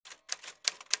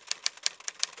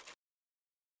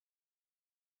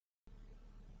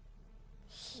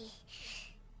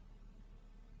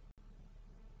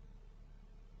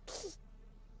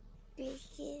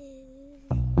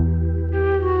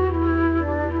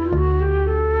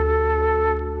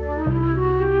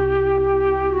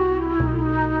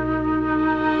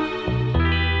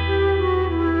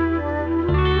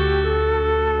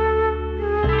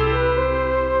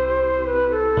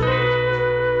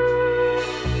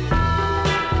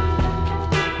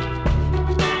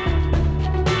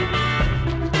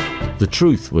The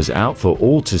truth was out for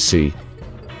all to see.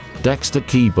 Dexter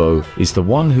Keebo is the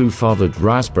one who fathered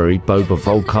Raspberry Boba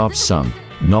Volkov's son,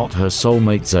 not her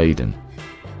soulmate Zayden.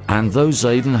 And though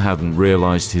Zayden hadn't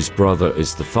realized his brother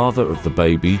is the father of the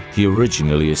baby he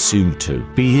originally assumed to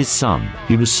be his son,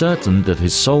 he was certain that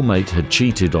his soulmate had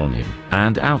cheated on him,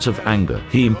 and out of anger,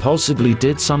 he impulsively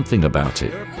did something about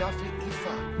it.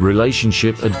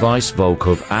 Relationship advice: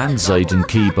 Volkov and Zayden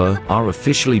Keebo are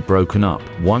officially broken up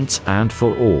once and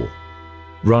for all.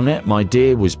 Ronette, my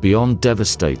dear, was beyond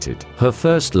devastated. Her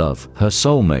first love, her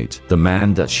soulmate, the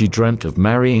man that she dreamt of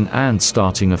marrying and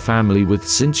starting a family with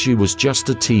since she was just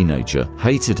a teenager,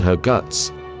 hated her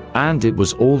guts. And it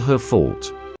was all her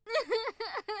fault.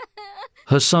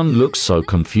 Her son looked so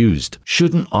confused.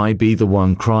 Shouldn't I be the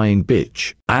one crying,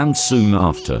 bitch? And soon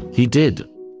after, he did.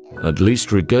 At least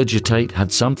Regurgitate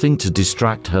had something to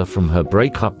distract her from her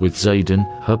breakup with Zayden,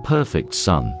 her perfect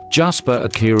son, Jasper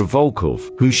Akira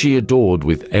Volkov, who she adored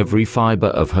with every fiber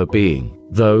of her being.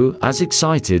 Though, as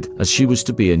excited as she was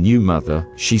to be a new mother,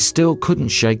 she still couldn't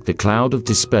shake the cloud of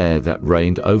despair that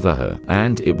reigned over her,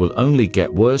 and it will only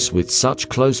get worse with such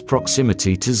close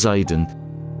proximity to Zayden.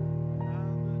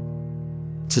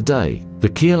 Today, the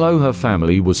Kealoha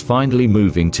family was finally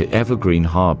moving to Evergreen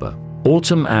Harbor.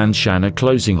 Autumn and Shanna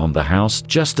closing on the house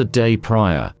just a day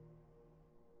prior.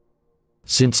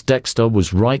 Since Dexter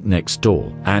was right next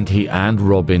door, and he and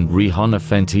Robin Rihanna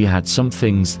Fenty had some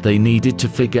things they needed to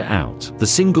figure out, the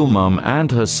single mom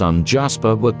and her son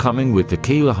Jasper were coming with the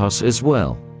Kealohas as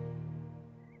well.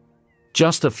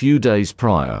 Just a few days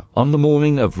prior, on the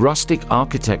morning of Rustic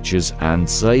Architectures and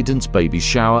Zayden's baby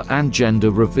shower and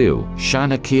gender reveal,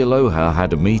 Shanna Kealoha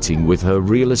had a meeting with her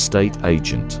real estate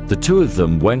agent. The two of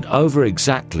them went over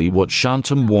exactly what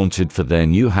Shantum wanted for their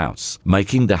new house,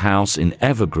 making the house in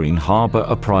Evergreen Harbor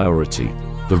a priority.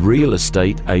 The real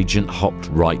estate agent hopped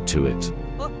right to it.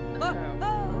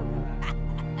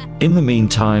 In the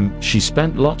meantime, she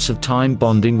spent lots of time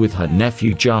bonding with her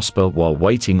nephew Jasper while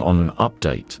waiting on an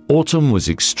update. Autumn was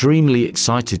extremely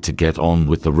excited to get on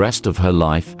with the rest of her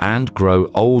life and grow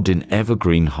old in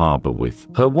Evergreen Harbor with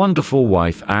her wonderful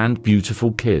wife and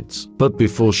beautiful kids. But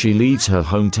before she leaves her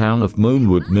hometown of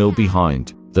Moonwood Mill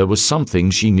behind, there was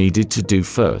something she needed to do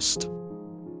first.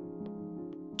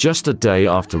 Just a day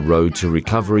after Road to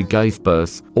Recovery gave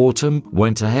birth, Autumn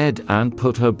went ahead and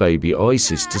put her baby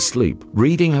Oasis to sleep,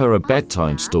 reading her a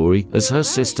bedtime story as her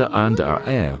sister and our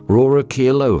heir, Aurora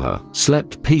Kealoha,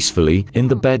 slept peacefully in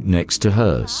the bed next to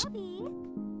hers.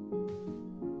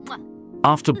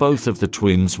 After both of the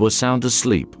twins were sound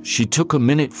asleep, she took a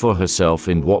minute for herself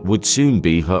in what would soon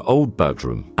be her old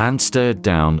bedroom, and stared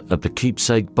down at the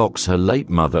keepsake box her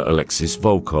late mother Alexis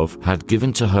Volkov had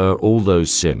given to her all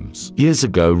those Sims years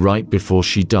ago, right before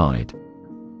she died.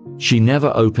 She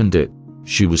never opened it.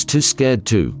 She was too scared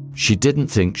to. She didn't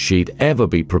think she'd ever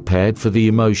be prepared for the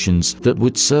emotions that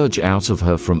would surge out of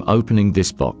her from opening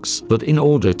this box. But in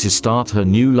order to start her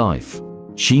new life,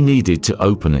 she needed to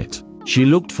open it. She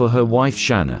looked for her wife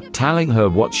Shanna, telling her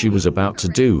what she was about to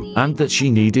do and that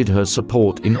she needed her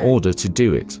support in order to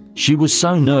do it. She was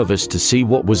so nervous to see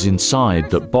what was inside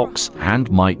that box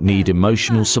and might need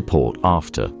emotional support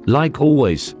after. Like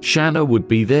always, Shanna would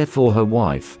be there for her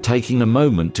wife, taking a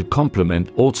moment to compliment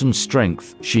Autumn's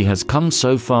strength. She has come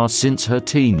so far since her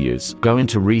teen years, going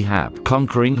to rehab,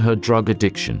 conquering her drug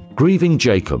addiction, grieving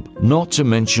Jacob, not to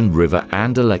mention River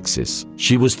and Alexis.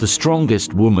 She was the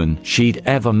strongest woman she'd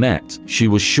ever met. She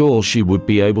was sure she would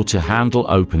be able to handle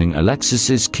opening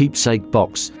Alexis's keepsake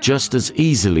box just as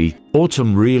easily.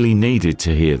 Autumn really needed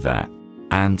to hear that.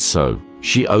 And so,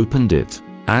 she opened it,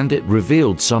 and it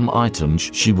revealed some items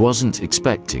she wasn't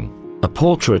expecting. A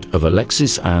portrait of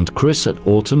Alexis and Chris at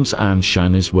Autumn's and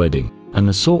Shanna's wedding, an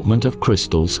assortment of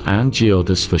crystals and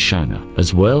geodes for Shanna,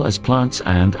 as well as plants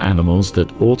and animals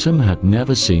that Autumn had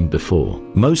never seen before,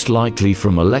 most likely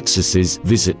from Alexis's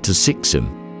visit to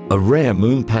Sixim. A rare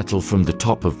moon petal from the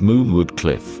top of Moonwood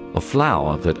Cliff, a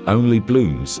flower that only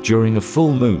blooms during a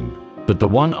full moon. But the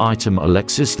one item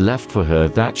Alexis left for her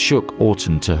that shook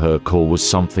Autumn to her core was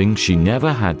something she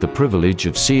never had the privilege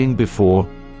of seeing before.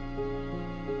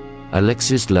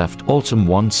 Alexis left Autumn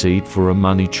one seed for a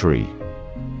money tree.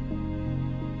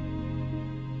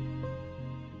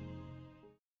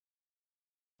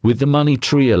 With the money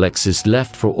tree Alexis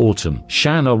left for Autumn,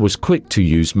 Shanna was quick to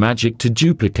use magic to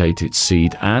duplicate its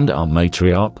seed, and our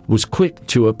matriarch was quick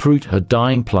to uproot her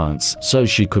dying plants so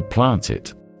she could plant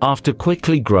it. After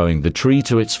quickly growing the tree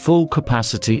to its full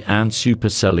capacity and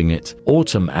superselling it,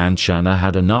 Autumn and Shanna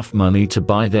had enough money to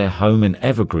buy their home in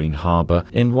Evergreen Harbor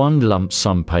in one lump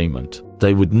sum payment.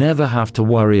 They would never have to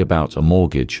worry about a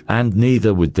mortgage, and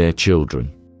neither would their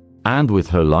children. and with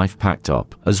her life packed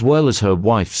up, as well as her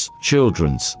wife's,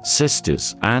 children's,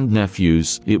 sisters, and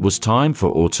nephews, it was time for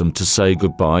Autumn to say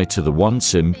goodbye to the one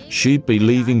sim she'd be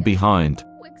leaving behind.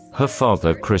 Her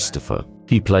father, Kristopher.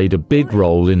 He played a big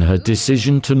role in her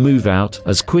decision to move out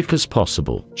as quick as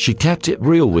possible. She kept it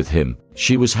real with him.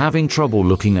 She was having trouble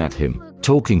looking at him,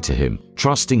 talking to him,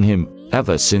 trusting him.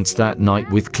 Ever since that night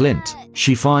with Clint,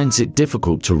 she finds it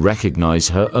difficult to recognize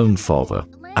her own father,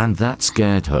 and that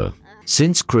scared her.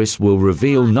 Since Chris will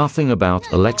reveal nothing about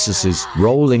Alexis's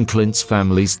role in Clint's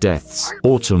family's deaths,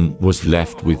 Autumn was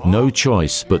left with no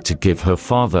choice but to give her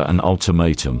father an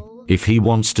ultimatum. If he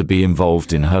wants to be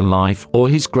involved in her life or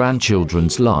his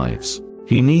grandchildren's lives,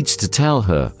 he needs to tell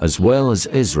her, as well as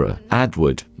Ezra,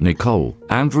 Edward, Nicole,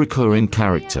 and recurring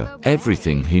character,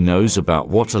 everything he knows about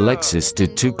what Alexis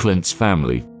did to Clint's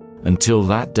family. Until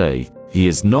that day, he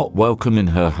is not welcome in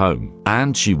her home,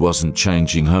 and she wasn't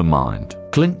changing her mind.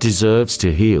 Clint deserves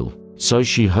to heal, so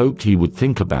she hoped he would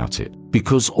think about it,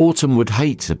 because Autumn would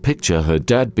hate to picture her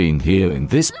dad being here in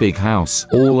this big house,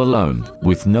 all alone,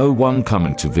 with no one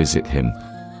coming to visit him.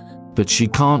 But she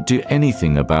can't do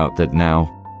anything about that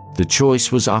now. The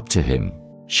choice was up to him.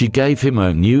 She gave him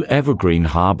her new Evergreen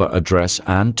Harbor address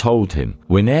and told him,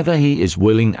 whenever he is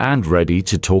willing and ready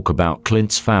to talk about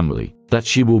Clint's family, that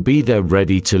she will be there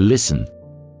ready to listen.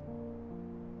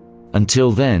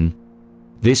 Until then,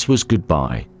 this was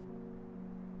goodbye.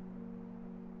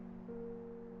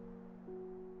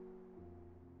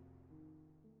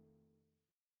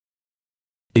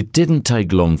 It didn't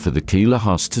take long for the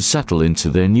Kealohas to settle into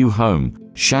their new home.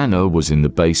 Shanna was in the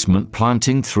basement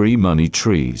planting 3 money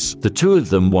trees, the 2 of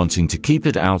them wanting to keep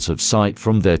it out of sight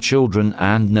from their children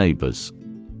and neighbors.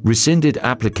 Rescinded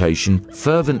application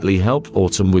fervently helped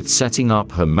Autumn with setting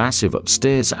up her massive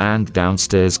upstairs and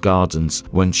downstairs gardens.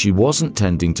 When she wasn't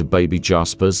tending to baby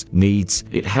Jasper's needs,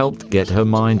 it helped get her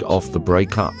mind off the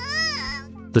breakup.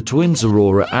 The twins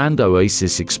Aurora and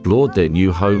Oasis explored their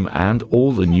new home and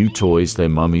all the new toys their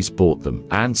mummies bought them,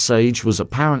 and Sage was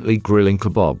apparently grilling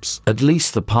kebabs. At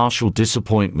least the partial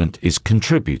disappointment is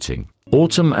contributing.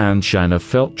 Autumn and Shanna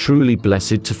felt truly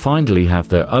blessed to finally have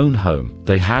their own home.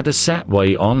 They had a set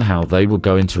way on how they were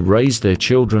going to raise their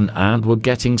children and were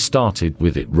getting started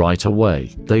with it right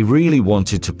away. They really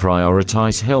wanted to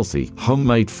prioritize healthy,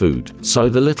 homemade food, so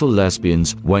the little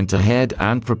lesbians went ahead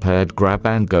and prepared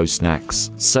grab-and-go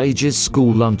snacks, Sage's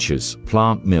school lunches,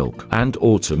 plant milk, and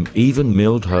Autumn even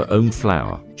milled her own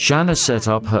flour. Shanna set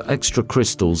up her extra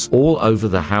crystals all over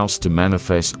the house to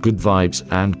manifest good vibes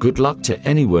and good luck to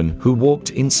anyone who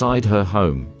walked inside her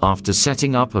home. After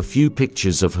setting up a few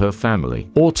pictures of her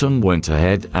family, Autumn went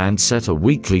ahead and set a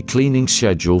weekly cleaning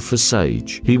schedule for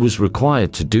Sage. He was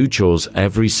required to do chores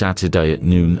every Saturday at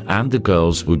noon, and the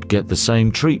girls would get the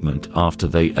same treatment after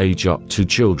they age up to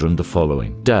children the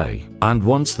following day. And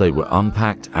once they were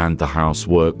unpacked and the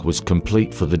housework was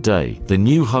complete for the day, the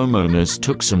new homeowners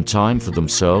took some time for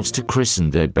themselves to christen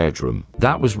their bedroom.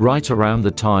 That was right around the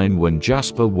time when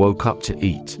Jasper woke up to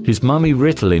eat. His mummy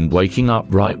Ritalin waking up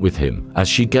right with him, as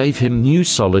she gave him new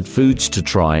solid foods to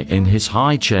try in his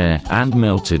high chair and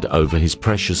melted over his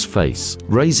precious face.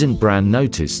 Raisin Bran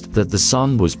noticed that the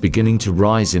sun was beginning to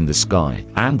rise in the sky,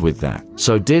 and with that,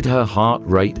 so did her heart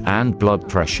rate and blood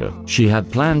pressure. She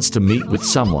had plans to meet with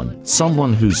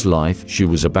someone whose life she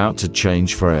was about to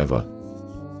change forever.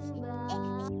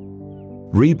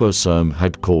 Ribosome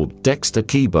had called Dexter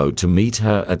Kibo to meet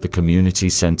her at the community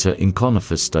center in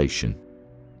Conifer Station.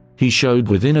 He showed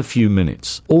within a few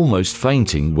minutes, almost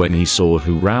fainting when he saw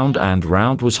who Round and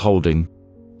Round was holding.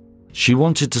 She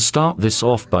wanted to start this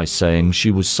off by saying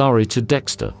she was sorry to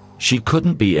Dexter. She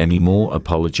couldn't be any more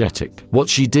apologetic. What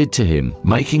she did to him,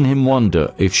 making him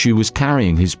wonder if she was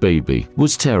carrying his baby,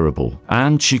 was terrible,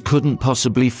 and she couldn't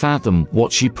possibly fathom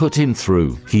what she put him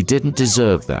through. He didn't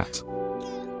deserve that.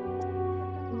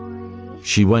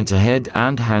 She went ahead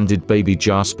and handed baby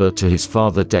Jasper to his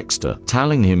father Dexter,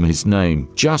 telling him his name,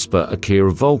 Jasper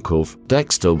Akira Volkov.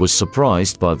 Dexter was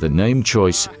surprised by the name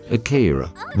choice,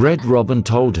 Akira. Red Robin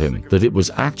told him that it was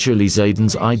actually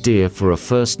Zayden's idea for a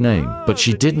first name, but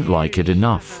she didn't like it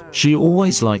enough. She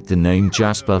always liked the name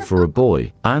Jasper for a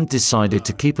boy, and decided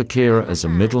to keep Akira as a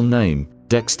middle name.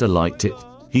 Dexter liked it.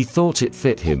 He thought it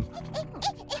fit him.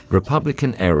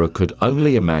 Republican Era could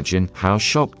only imagine how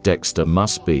shocked Dexter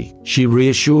must be. She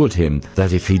reassured him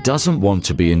that if he doesn't want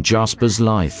to be in Jasper's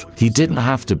life, he didn't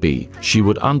have to be. She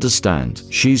would understand.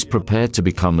 She's prepared to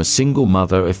become a single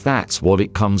mother if that's what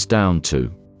it comes down to.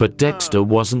 But Dexter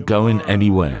wasn't going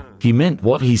anywhere. He meant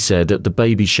what he said at the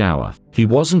baby shower. He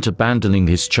wasn't abandoning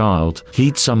his child.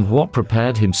 He'd somewhat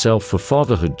prepared himself for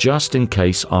fatherhood just in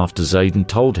case after Xaden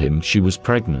told him she was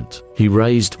pregnant. He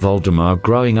raised Voldemar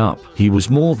growing up. He was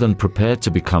more than prepared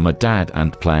to become a dad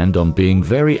and planned on being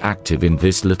very active in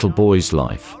this little boy's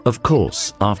life. Of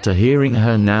course, after hearing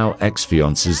her now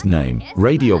ex-fiance's name,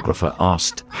 radiographer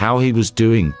asked how he was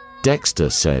doing. Dexter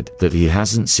said that he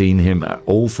hasn't seen him at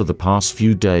all for the past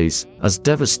few days. As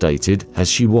devastated as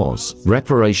she was,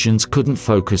 reparations couldn't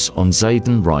focus on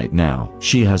Xaden right now.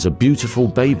 She has a beautiful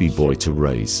baby boy to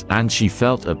raise, and she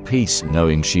felt at peace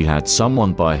knowing she had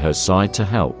someone by her side to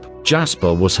help.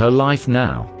 Jasper was her life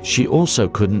now. She also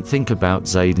couldn't think about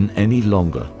Xaden any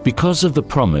longer. Because of the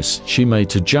promise she made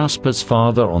to Jasper's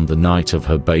father on the night of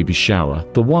her baby shower,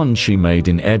 the one she made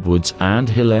in Edward's and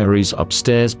Hilary's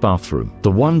upstairs bathroom,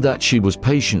 the one that she was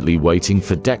patiently waiting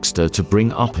for Dexter to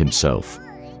bring up himself.